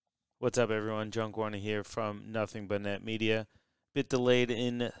What's up, everyone? John Guarna here from Nothing But Net Media. Bit delayed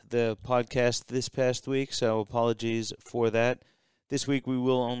in the podcast this past week, so apologies for that. This week we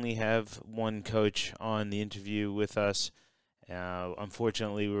will only have one coach on the interview with us.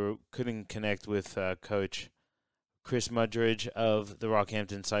 Unfortunately, we couldn't connect with Coach Chris Mudridge of the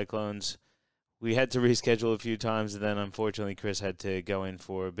Rockhampton Cyclones. We had to reschedule a few times, and then unfortunately Chris had to go in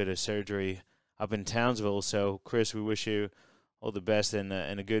for a bit of surgery up in Townsville. So, Chris, we wish you all the best and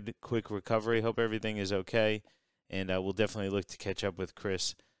a good, quick recovery. Hope everything is okay, and we'll definitely look to catch up with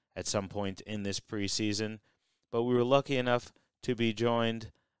Chris at some point in this preseason. But we were lucky enough to be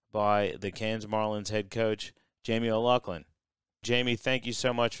joined by the Cairns Marlins head coach, Jamie O'Loughlin. Jamie, thank you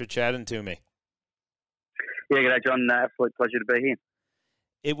so much for chatting to me. Yeah, good day, John. Absolute pleasure to be here.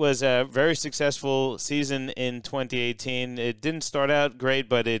 It was a very successful season in 2018. It didn't start out great,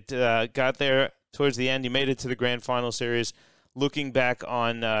 but it got there towards the end. You made it to the Grand Final Series. Looking back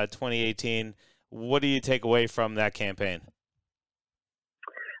on 2018, what do you take away from that campaign?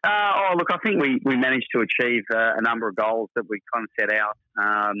 Look, I think we managed to achieve a number of goals that we kind of set out.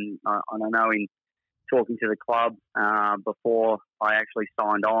 And I know in talking to the club before I actually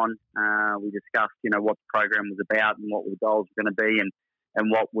signed on, we discussed, what the program was about and what the goals were going to be, and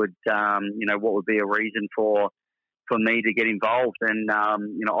what would be a reason for me to get involved. And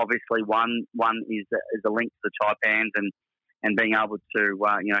obviously one is a link to the Taipans and being able to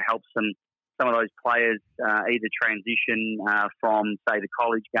help some of those players either transition from, say, the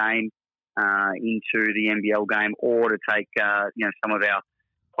college game into the NBL game, or to take some of our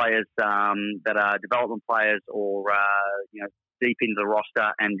players that are development players or deep into the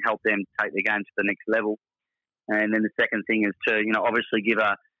roster and help them take their game to the next level. And then the second thing is to obviously give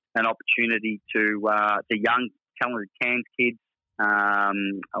an opportunity to young talented Cairns kids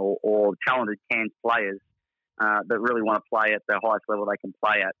or talented Cairns players that really want to play at the highest level they can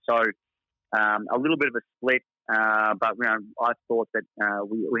play at. So a little bit of a split, but I thought that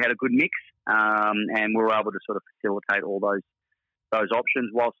we had a good mix, and we were able to sort of facilitate all those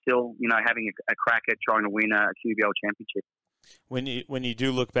options while still having a crack at trying to win a QBL championship. When you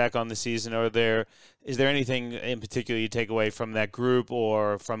do look back on the season, is there anything in particular you take away from that group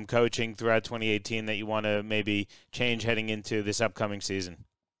or from coaching throughout 2018 that you want to maybe change heading into this upcoming season?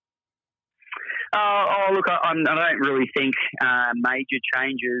 Look, I don't really think major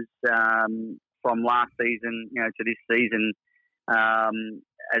changes from last season, to this season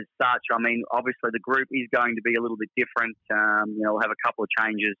as such. I mean, obviously the group is going to be a little bit different. We'll have a couple of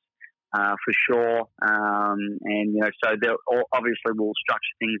changes for sure, so obviously we'll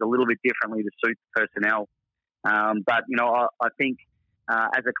structure things a little bit differently to suit the personnel. But I think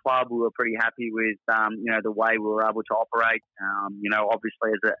as a club we were pretty happy with the way we were able to operate.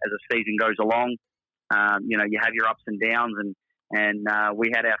 Obviously as a season goes along, you have your ups and downs, and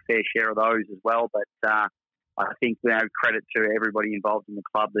we had our fair share of those as well. But I think credit to everybody involved in the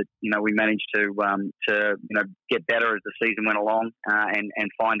club that we managed to get better as the season went along and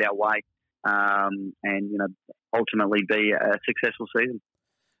find our way and ultimately be a successful season.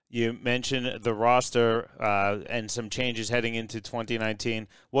 You mentioned the roster and some changes heading into 2019.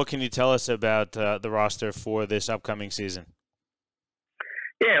 What can you tell us about the roster for this upcoming season?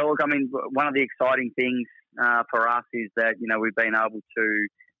 Yeah, look, I mean, one of the exciting things for us is that we've been able to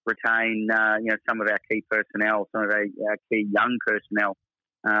retain some of our key personnel, some of our key young personnel.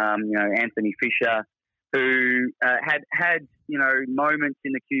 Anthony Fisher, who had moments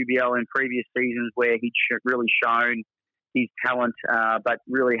in the QBL in previous seasons where he'd really shown his talent, but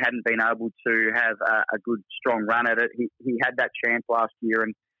really hadn't been able to have a good, strong run at it. He had that chance last year,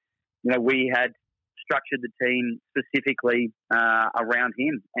 and we had structured the team specifically around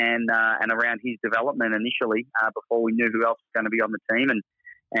him and around his development initially before we knew who else was going to be on the team,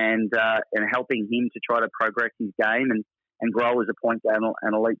 and helping him to try to progress his game and grow as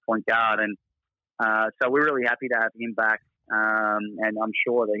an elite point guard. And so we're really happy to have him back, and I'm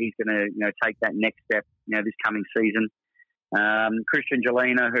sure that he's going to take that next step this coming season. Christian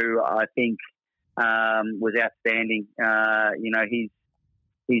Jelena, who I think was outstanding.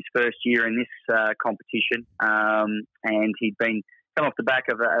 His first year in this competition, and he'd been come off the back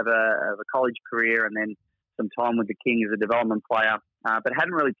of a college career and then some time with the King as a development player, but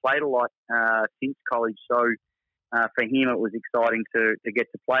hadn't really played a lot since college. So for him, it was exciting to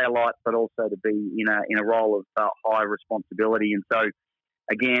get to play a lot, but also to be in a role of high responsibility. And so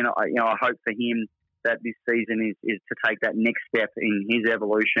again, I hope for him that this season is to take that next step in his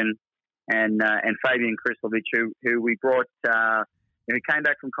evolution. And Fabian Krislovich, who we brought. He came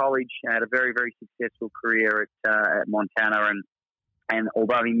back from college, had a very, very successful career at Montana, and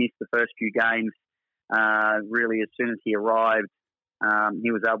although he missed the first few games, really as soon as he arrived,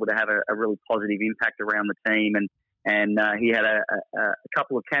 he was able to have a really positive impact around the team, and he had a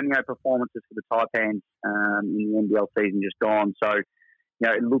couple of cameo performances for the Taipans in the NBL season just gone. So,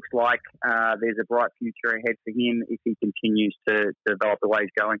 it looks like there's a bright future ahead for him if he continues to develop the way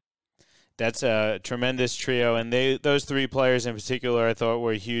he's going. That's a tremendous trio, and those three players in particular I thought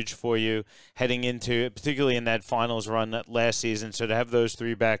were huge for you heading into, particularly in that finals run last season. So to have those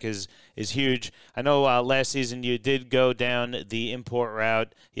three back is huge. I know last season you did go down the import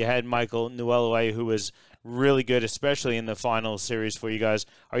route. You had Michael Nuelue, who was really good, especially in the final series for you guys.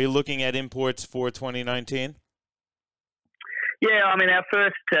 Are you looking at imports for 2019? Yeah, I mean, our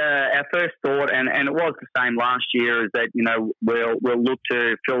first thought, and it was the same last year, is that we'll look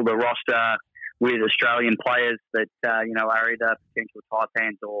to fill the roster with Australian players that are either potential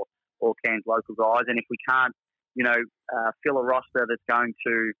Taipans or Cairns local guys, and if we can't fill a roster that's going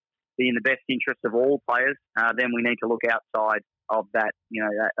to be in the best interest of all players, then we need to look outside of that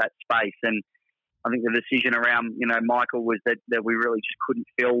that space. And I think the decision around Michael was that we really just couldn't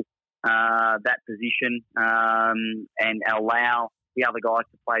fill that position and allow the other guys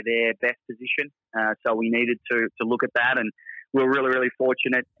to play their best position. So we needed to look at that, and we were really, really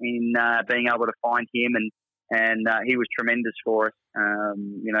fortunate in being able to find him, and he was tremendous for us.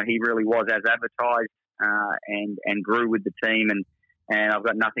 He really was as advertised and grew with the team, and I've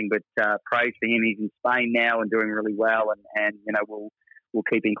got nothing but praise for him. He's in Spain now and doing really well, and we'll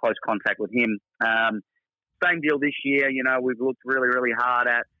keep in close contact with him. Same deal this year. We've looked really, really hard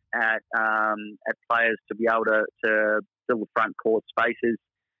at players to be able to fill the front court spaces.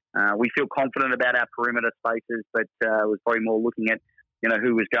 We feel confident about our perimeter spaces, but was probably more looking at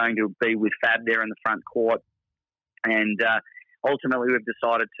who was going to be with Fab there in the front court. And ultimately, we've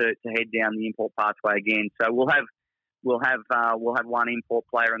decided to head down the import pathway again. So we'll have one import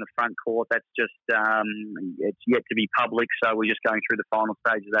player in the front court. That's just it's yet to be public, so we're just going through the final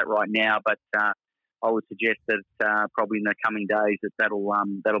stage of that right now. But I would suggest that probably in the coming days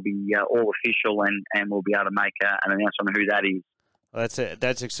that'll be all official, and we'll be able to make an announcement on who that is. Well,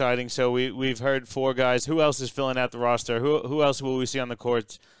 that's exciting. So we've heard four guys. Who else is filling out the roster? Who else will we see on the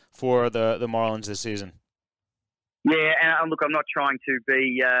courts for the Marlins this season? Yeah, and look, I'm not trying to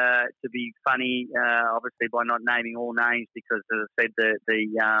be funny, obviously, by not naming all names, because as I said,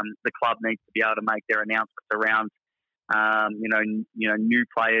 the club needs to be able to make their announcements around new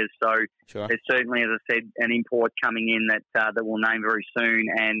players. So sure. There's certainly, as I said, an import coming in that we'll name very soon,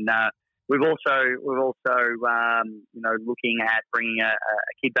 and we've also looking at bringing a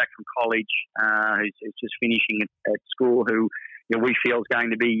kid back from college who's just finishing at school, who we feel is going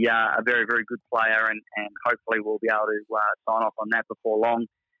to be a very, very good player, and hopefully we'll be able to sign off on that before long.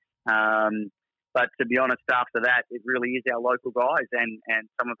 But to be honest, after that, it really is our local guys, and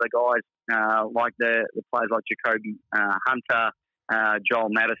some of the guys like the players like Jacoby Hunter, Joel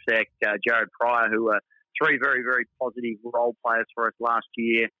Matisek, Jared Pryor, who are three very, very positive role players for us last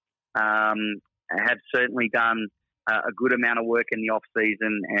year, have certainly done a good amount of work in the off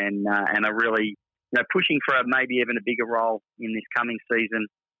season, and are really pushing for maybe even a bigger role in this coming season.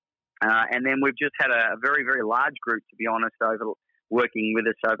 And then we've just had a very, very large group, to be honest, working with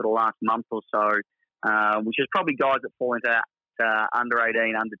us over the last month or so, which is probably guys that fall into that under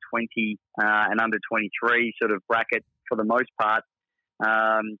 18, under 20, and under 23 sort of bracket for the most part.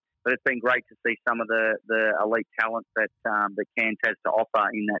 But it's been great to see some of the elite talent that Cairns has to offer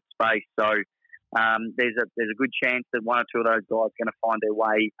in that space. So there's a good chance that one or two of those guys are going to find their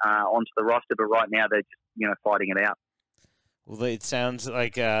way onto the roster, but right now they're just fighting it out. Well, it sounds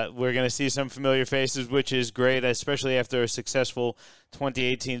like we're going to see some familiar faces, which is great, especially after a successful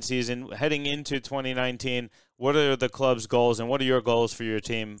 2018 season. Heading into 2019, what are the club's goals, and what are your goals for your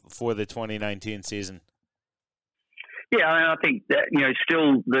team for the 2019 season? Yeah, I think that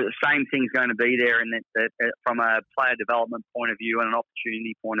still the same thing's going to be there, and that from a player development point of view and an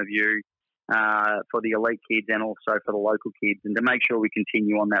opportunity point of view for the elite kids and also for the local kids, and to make sure we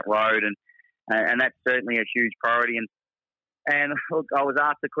continue on that road, and that's certainly a huge priority. And look, I was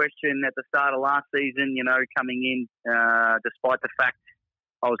asked a question at the start of last season, coming in, despite the fact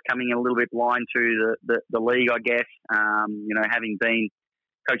I was coming in a little bit blind to the league, I guess, having been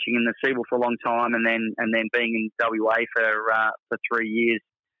coaching in the Seagull for a long time, and then being in WA for 3 years,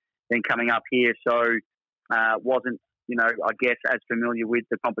 then coming up here. So wasn't, I guess, as familiar with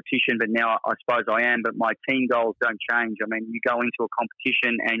the competition, but now I suppose I am. But my team goals don't change. I mean, you go into a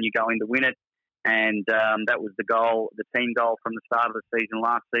competition and you go in to win it. And that was the goal, the team goal from the start of the season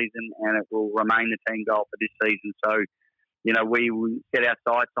last season, and it will remain the team goal for this season. So, we set our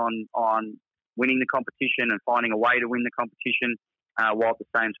sights on winning the competition and finding a way to win the competition, while at the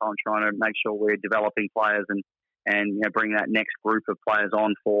same time trying to make sure we're developing players and and bring that next group of players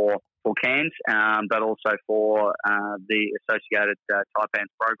on for Cairns, but also for the associated Taipans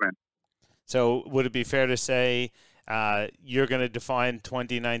program. So would it be fair to say you're going to define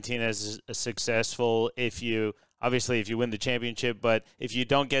 2019 as successful if you win the championship, but if you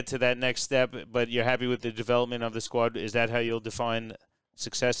don't get to that next step, but you're happy with the development of the squad, is that how you'll define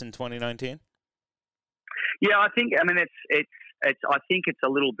success in 2019? Yeah, I think. I mean, I think it's a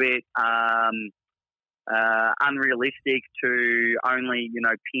little bit unrealistic to only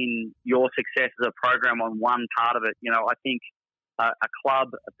pin your success as a program on one part of it. I think a club,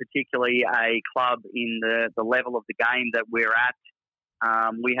 particularly a club in the level of the game that we're at,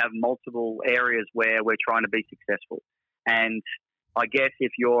 we have multiple areas where we're trying to be successful. And I guess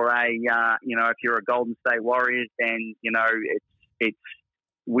if you're if you're a Golden State Warriors, then it's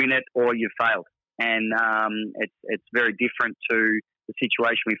win it or you've failed. And it's very different to the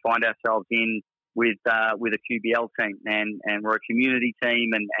situation we find ourselves in with a QBL team, and we're a community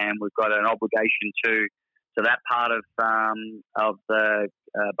team, and we've got an obligation to that part of the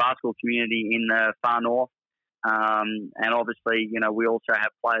basketball community in the far north. And obviously, we also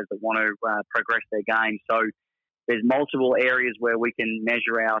have players that want to progress their game. So there's multiple areas where we can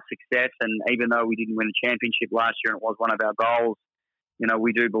measure our success. And even though we didn't win a championship last year, and it was one of our goals,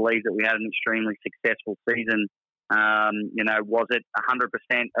 we do believe that we had an extremely successful season. Was it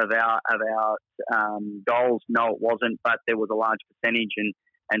 100% of our goals? No, it wasn't, but there was a large percentage,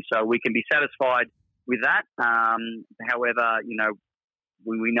 and so we can be satisfied with that. However,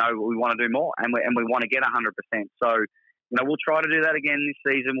 we know we want to do more, and we want to get 100%. So, we'll try to do that again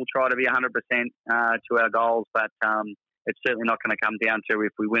this season. We'll try to be 100% to our goals, but it's certainly not going to come down to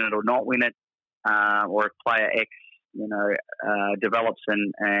if we win it or not win it, or if player X develops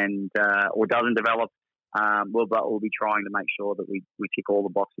and or doesn't develop. We'll be trying to make sure that we tick all the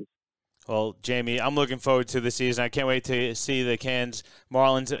boxes. Well, Jamie, I'm looking forward to the season. I can't wait to see the Cairns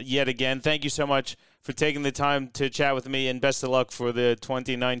Marlins yet again. Thank you so much for taking the time to chat with me, and best of luck for the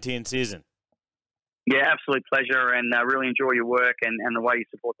 2019 season. Yeah, absolute pleasure, and really enjoy your work and the way you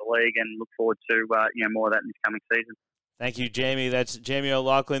support the league, and look forward to more of that in this coming season. Thank you, Jamie. That's Jamie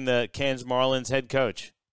O'Loughlin, the Cairns Marlins head coach.